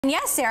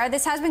Yes, Sarah,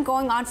 this has been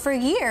going on for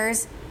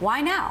years.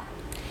 Why now?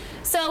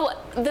 So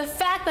the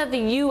fact that the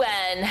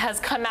UN has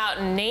come out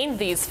and named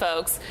these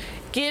folks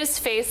gives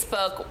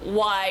Facebook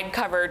wide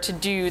cover to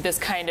do this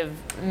kind of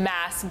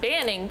mass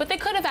banning, but they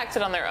could have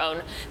acted on their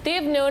own. They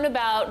have known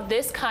about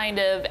this kind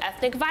of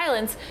ethnic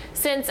violence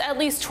since at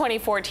least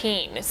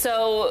 2014.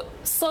 So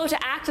slow to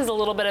act is a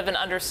little bit of an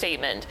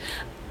understatement.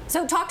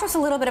 So talk to us a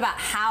little bit about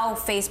how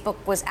Facebook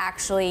was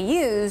actually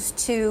used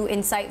to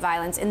incite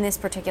violence in this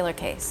particular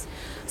case.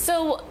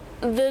 So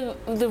the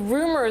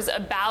rumors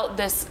about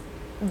this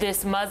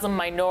Muslim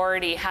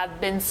minority have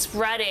been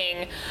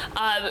spreading,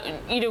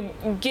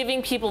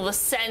 giving people the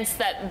sense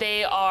that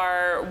they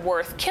are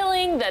worth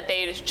killing, that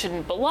they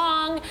shouldn't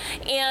belong.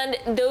 And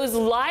those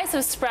lies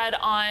have spread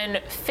on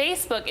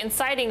Facebook,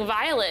 inciting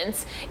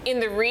violence in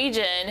the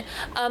region.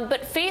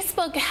 But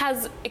Facebook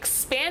has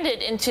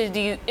expanded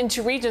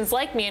into regions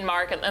like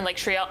Myanmar and like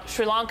Sri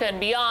Lanka and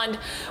beyond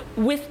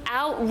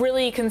without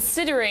really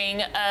considering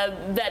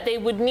that they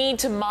would need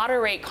to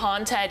moderate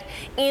content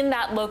in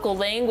that local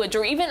language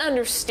or even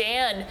understand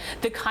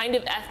the kind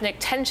of ethnic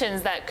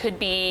tensions that could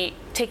be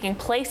taking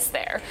place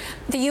there.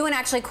 The UN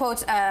actually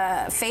quotes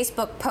a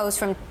Facebook post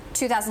from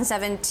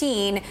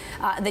 2017,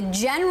 the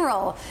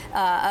general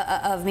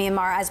of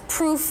Myanmar, as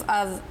proof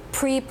of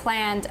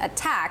pre-planned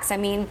attacks. I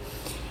mean,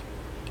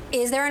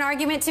 is there an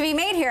argument to be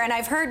made here? And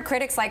I've heard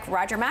critics like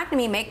Roger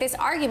McNamee make this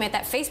argument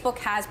that Facebook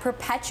has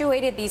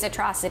perpetuated these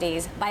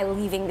atrocities by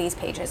leaving these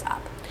pages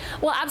up.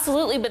 Well,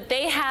 absolutely, but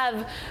they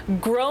have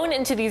grown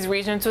into these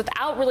regions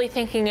without really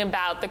thinking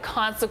about the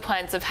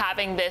consequence of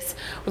having this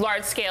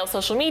large-scale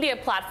social media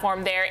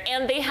platform there,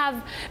 and they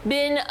have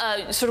been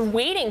sort of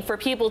waiting for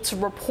people to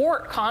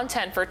report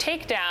content for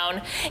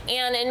takedown,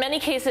 and in many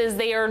cases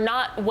they are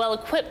not well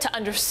equipped to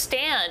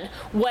understand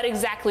what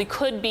exactly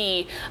could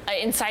be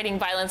inciting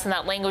violence in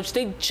that language.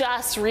 They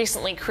just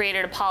recently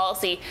created a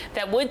policy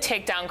that would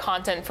take down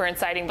content for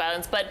inciting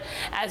violence, but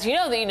as you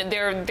know,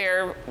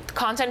 their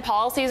content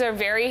policies are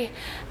very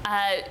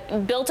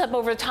built up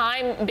over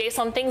time based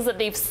on things that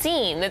they've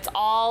seen. It's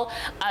all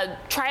a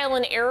trial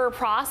and error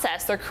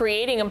process. They're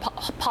creating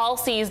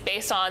policies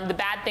based on the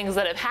bad things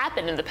that have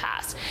happened in the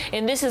past.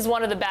 And this is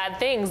one of the bad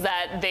things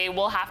that they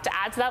will have to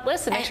add to that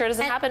list and make sure it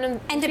doesn't happen in the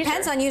future. And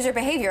depends on user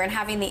behavior and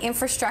having the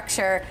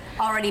infrastructure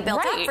already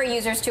built up for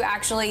users to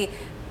actually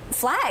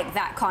flag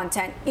that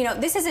content. You know,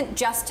 this isn't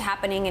just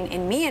happening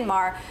in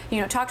Myanmar.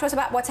 You know, talk to us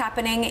about what's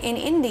happening in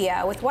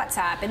India with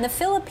WhatsApp, in the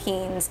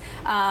Philippines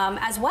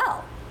as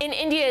well. In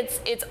India,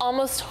 it's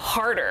almost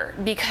harder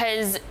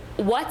because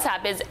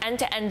WhatsApp is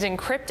end-to-end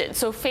encrypted,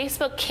 so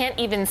Facebook can't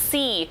even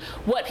see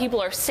what people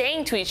are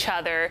saying to each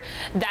other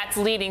that's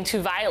leading to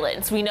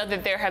violence. We know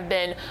that there have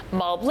been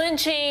mob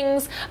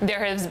lynchings,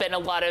 there has been a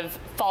lot of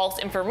false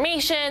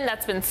information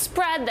that's been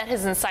spread that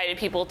has incited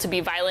people to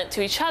be violent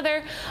to each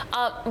other,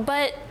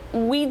 but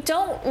we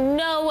don't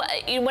know,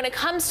 when it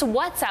comes to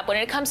WhatsApp, when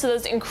it comes to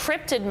those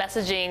encrypted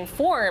messaging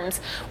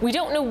forms, we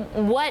don't know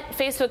what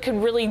Facebook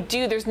can really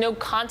do. There's no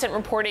content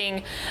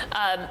reporting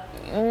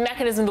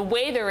mechanism the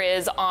way there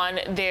is on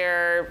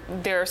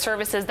their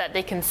services that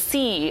they can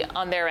see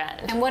on their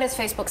end. And what has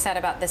Facebook said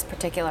about this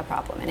particular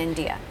problem in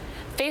India?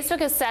 Facebook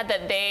has said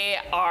that they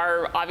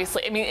are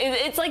obviously, I mean,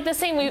 it's like the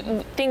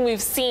same thing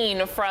we've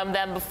seen from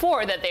them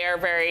before, that they are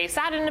very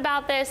saddened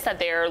about this, that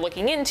they are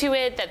looking into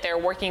it, that they're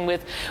working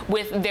with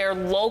their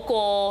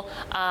local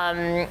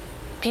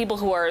people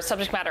who are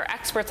subject matter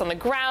experts on the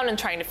ground and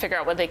trying to figure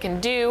out what they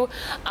can do.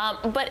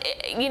 But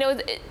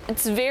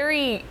it's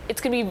going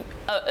to be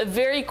a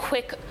very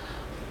quick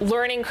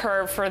learning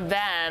curve for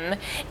them,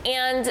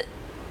 and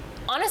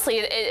honestly,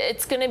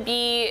 it's going to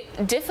be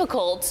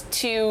difficult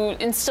to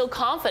instill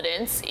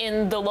confidence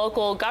in the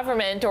local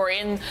government or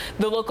in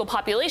the local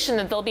population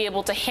that they'll be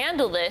able to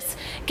handle this,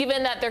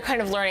 given that they're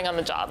kind of learning on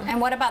the job. And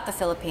what about the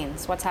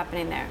Philippines? What's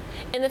happening there?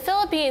 In the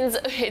Philippines,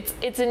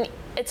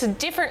 it's a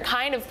different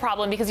kind of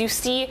problem because you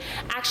see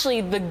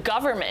actually the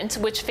government,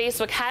 which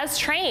Facebook has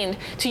trained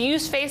to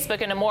use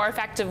Facebook in a more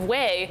effective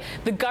way,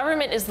 the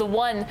government is the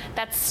one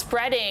that's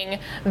spreading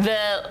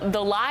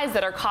the lies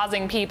that are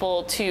causing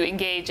people to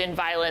engage in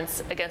violence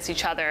against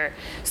each other.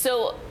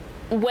 So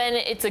when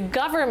it's a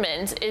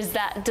government, does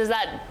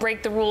that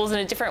break the rules in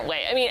a different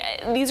way? I mean,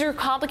 these are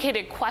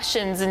complicated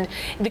questions, and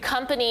the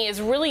company is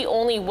really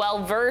only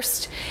well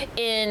versed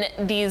in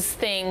these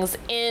things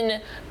in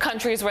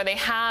countries where they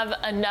have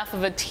enough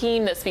of a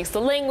team that speaks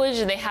the language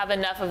and they have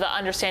enough of the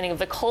understanding of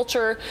the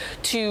culture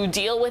to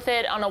deal with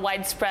it on a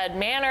widespread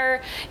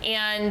manner.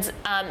 And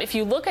if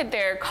you look at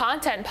their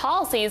content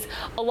policies,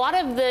 a lot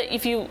of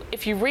if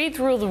you read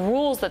through the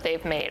rules that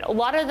they've made, a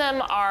lot of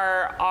them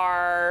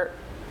are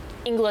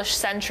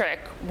English-centric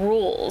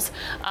rules,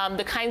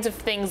 the kinds of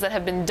things that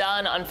have been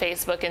done on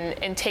Facebook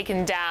and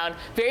taken down,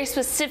 very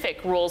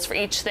specific rules for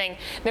each thing.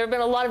 There have been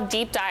a lot of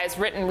deep dives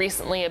written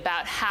recently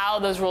about how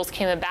those rules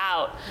came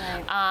about.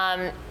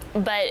 Right.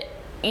 But,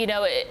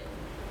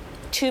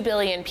 2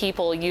 billion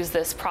people use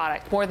this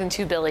product, more than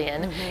 2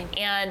 billion,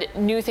 and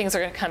new things are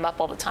going to come up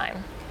all the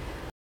time.